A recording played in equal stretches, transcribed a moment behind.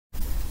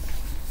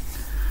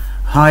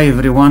Hi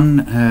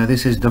everyone,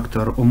 this is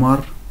Dr.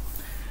 Umar.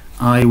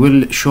 I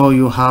will show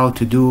you how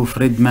to do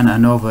Friedman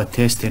ANOVA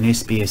test in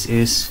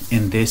SPSS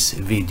in this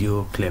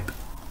video clip.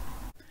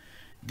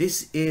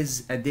 This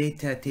is a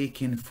data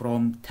taken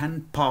from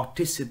 10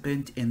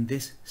 participants in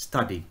this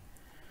study,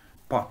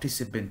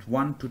 participant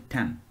 1 to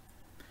 10,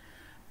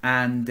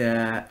 and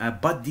a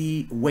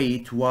body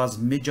weight was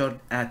measured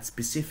at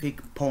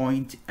specific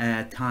point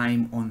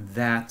time on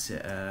that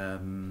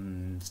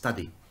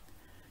study.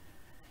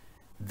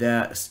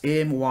 The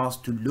aim was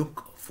to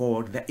look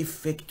for the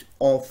effect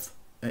of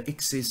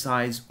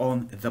exercise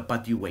on the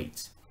body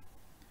weight.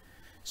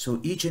 So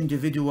each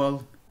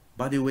individual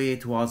body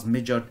weight was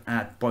measured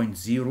at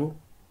 0.0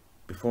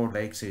 before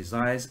the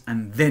exercise,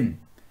 and then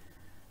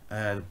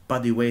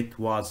body weight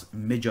was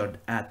measured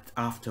at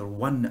after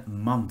 1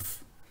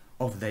 month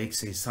of the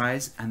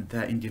exercise, and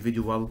the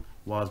individual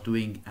was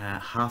doing a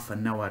half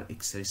an hour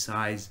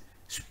exercise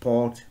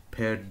sport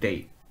per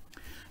day.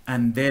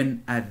 And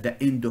then at the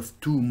end of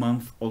 2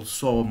 months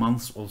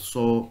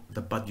also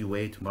the body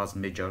weight was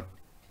measured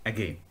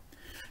again.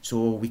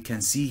 So we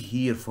can see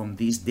here from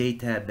this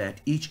data that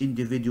each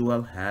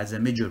individual has a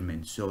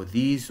measurement. So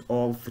these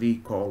all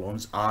three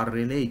columns are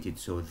related,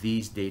 so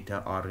these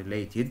data are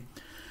related.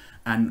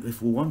 And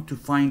if we want to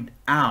find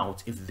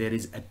out if there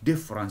is a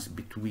difference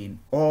between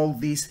all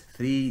these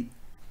three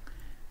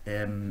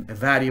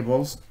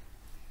variables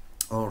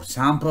or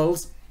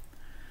samples,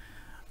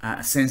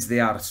 since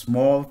they are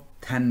small,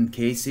 10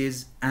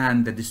 cases,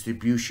 and the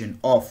distribution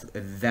of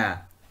the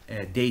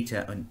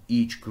data on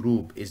each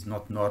group is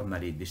not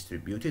normally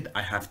distributed.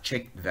 I have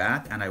checked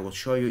that, and I will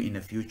show you in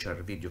a future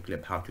video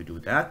clip how to do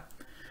that.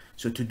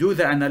 So to do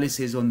the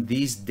analysis on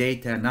these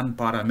data,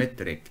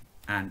 non-parametric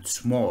and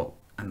small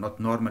and not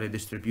normally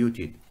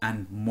distributed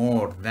and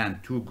more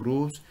than 2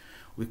 groups,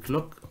 we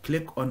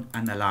click on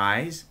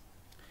analyze,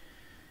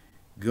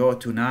 go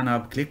to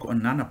click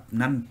on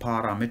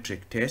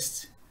non-parametric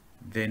tests,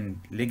 then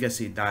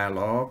legacy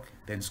dialog,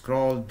 then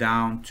scroll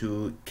down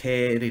to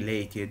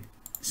k-related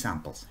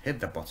samples. Hit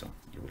the button.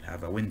 You will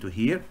have a window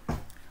here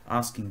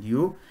asking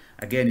you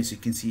again. As you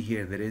can see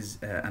here, there is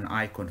an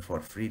icon for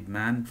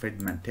Friedman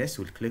test.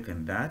 We'll click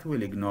on that.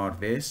 We'll ignore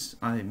this.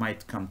 I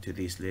might come to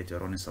this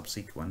later on in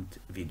subsequent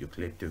video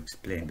clip to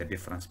explain the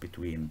difference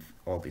between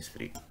all these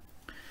three.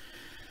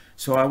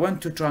 So I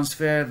want to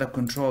transfer the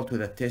control to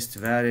the test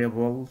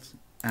variables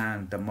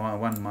and the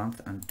 1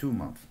 month and 2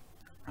 month.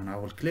 And I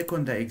will click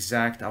on the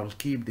exact. I will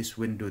keep this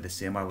window the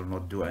same. I will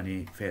not do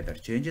any further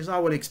changes. I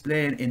will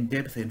explain in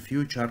depth in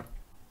future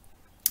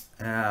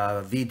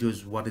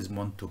videos what is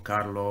Monte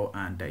Carlo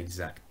and the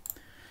exact.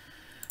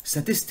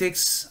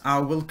 Statistics, I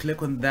will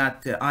click on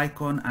that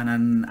icon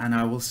and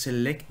I will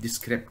select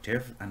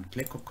descriptive and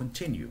click on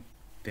continue.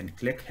 Then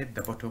hit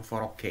the button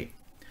for OK.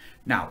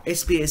 Now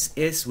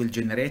SPSS will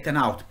generate an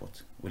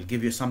output. Will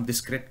give you some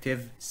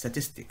descriptive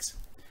statistics.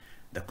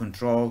 The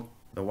control,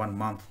 the 1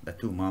 month, the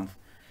 2 month.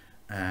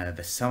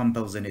 The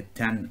samples in it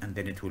 10, and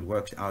then it will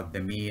work out the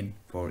mean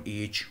for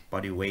each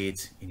body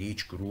weight in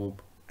each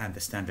group and the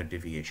standard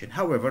deviation.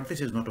 However,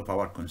 this is not of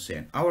our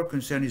concern. Our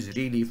concern is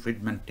really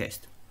Friedman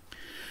test.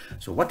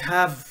 So what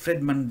have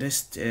Friedman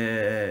test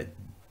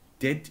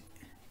did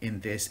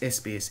in this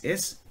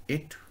SPSS?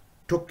 It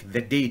took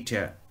the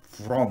data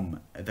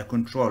from the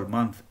control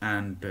month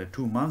and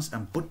 2 months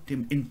and put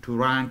them into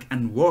rank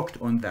and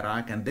worked on the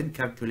rank, and then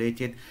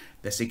calculated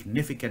the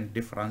significant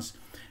difference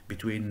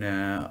between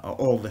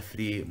all the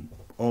three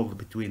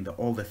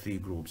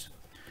groups.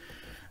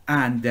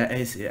 And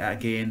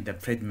again, the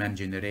Friedman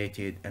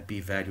generated a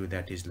p-value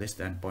that is less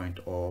than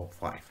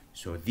 0.05.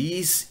 So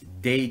these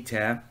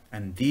data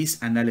and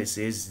this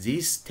analysis,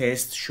 this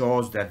test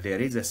shows that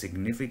there is a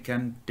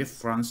significant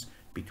difference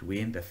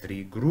between the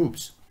 3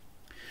 groups.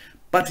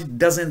 But it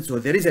doesn't, so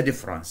there is a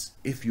difference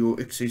if you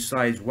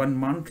exercise 1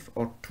 month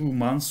or 2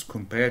 months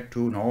compared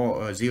to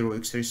 0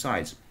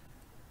 exercise.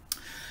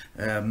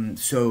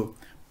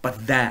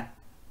 But the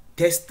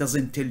test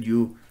doesn't tell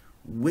you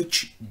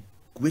which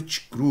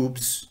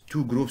groups,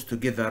 2 groups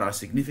together, are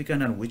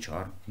significant and which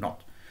are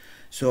not.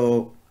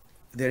 So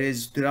there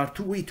are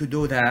 2 ways to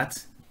do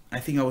that. I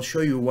think I will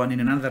show you one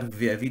in another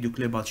video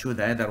clip. I'll show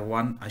the other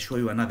one. I'll show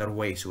you another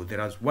way. So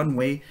there is one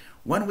way.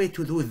 One way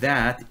to do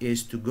that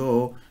is to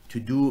go to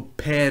do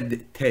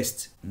paired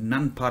tests,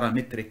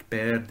 non-parametric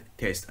paired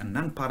test. And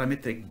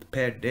non-parametric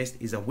paired test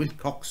is a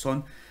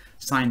Wilcoxon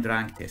signed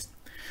rank test.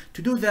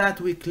 To do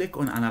that, we click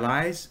on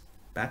analyze,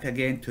 back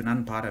again to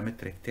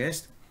non-parametric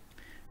test,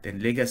 then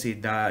legacy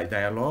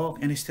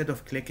dialog, and instead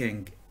of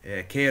clicking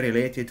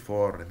k-related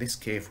for this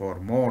case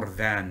for more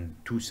than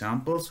 2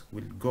 samples,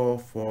 we'll go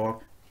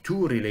for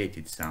 2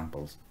 related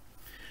samples.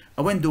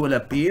 A window will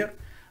appear,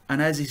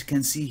 and as you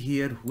can see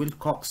here,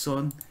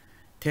 Wilcoxon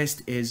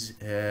test is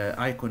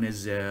icon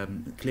is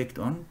clicked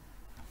on.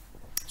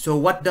 So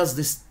what does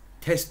this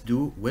test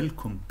do? Will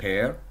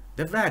compare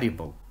the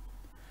variable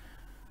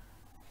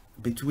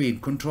between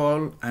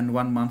control and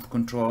 1 month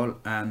control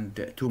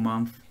and 2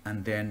 month,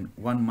 and then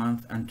 1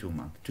 month and 2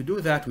 month. To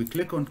do that, we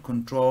click on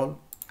control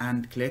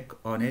and click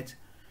on it,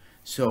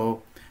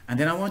 So, and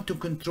then I want to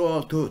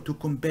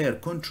compare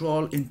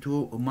control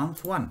into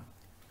month 1.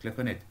 Click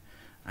on it.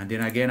 And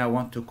then again I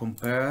want to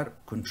compare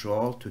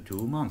control to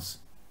 2 months.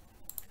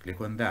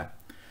 Click on that.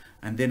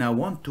 And then I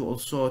want to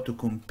also to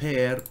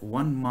compare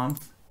 1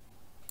 month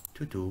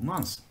to 2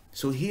 months.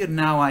 So here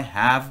now I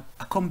have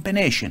a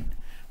combination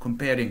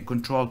comparing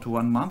control to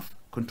 1 month,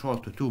 control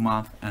to 2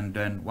 months, and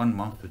then 1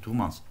 month to 2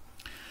 months.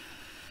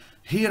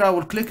 Here I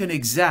will click on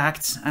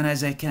exact, and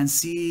as I can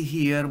see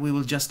here, we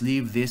will just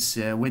leave this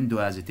window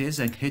as it is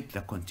and hit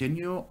the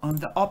continue. On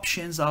the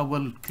options, I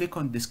will click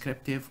on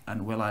descriptive,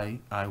 and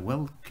I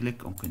will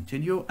click on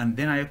continue, and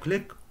then I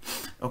click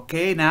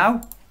OK.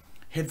 Now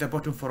hit the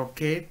button for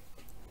OK.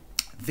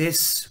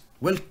 This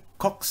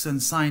Wilcoxon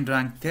signed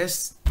rank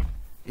test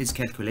is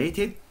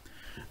calculated,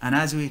 and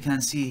as we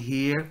can see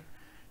here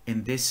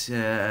in this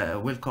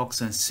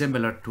Wilcoxon,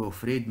 similar to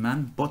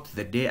Friedman,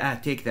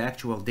 take the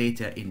actual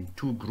data in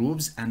 2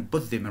 groups and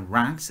put them in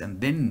ranks, and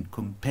then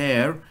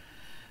compare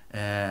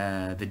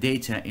the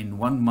data in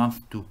 1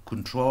 month to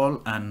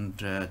control, and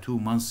 2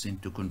 months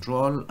into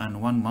control,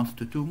 and 1 month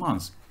to 2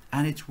 months,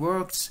 and it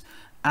works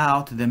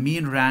out the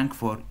mean rank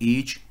for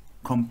each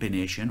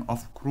combination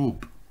of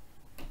group.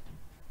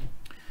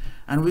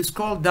 And we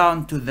scroll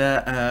down to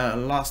the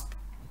last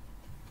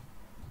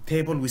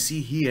table. We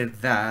see here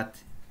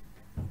that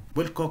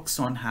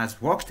Wilcoxon has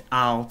worked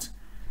out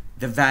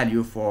the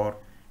value for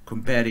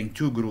comparing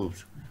 2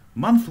 groups.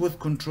 Month with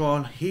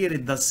control, here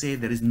it does say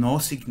there is no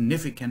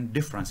significant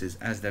differences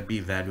as the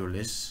p-value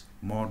is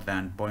more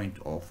than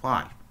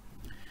 0.05.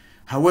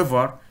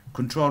 However,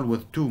 control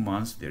with 2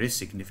 months, there is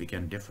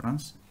significant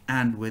difference,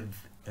 and with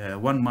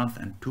 1 month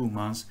and 2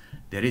 months,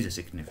 there is a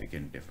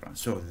significant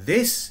difference. So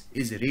this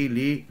is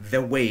really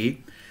the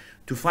way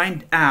to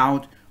find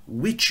out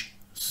which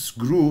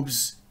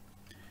groups,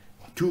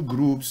 2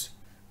 groups,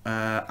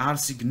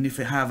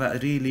 have a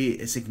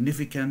really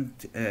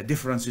significant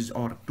differences,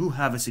 or do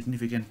have a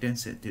significant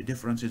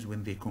differences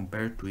when they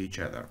compare to each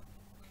other.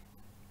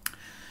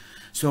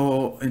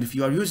 So, and if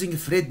you are using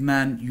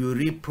Friedman,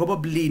 you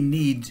probably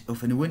need,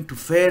 if you want to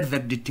further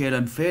detail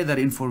and further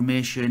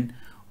information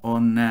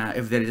on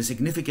if there is a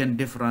significant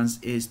difference,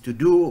 is to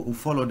do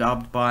followed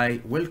up by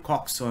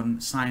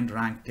Wilcoxon signed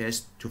rank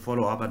test to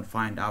follow up and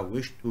find out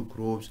which 2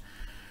 groups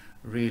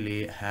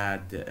really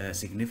had a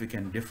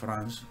significant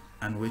difference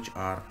and which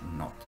are not.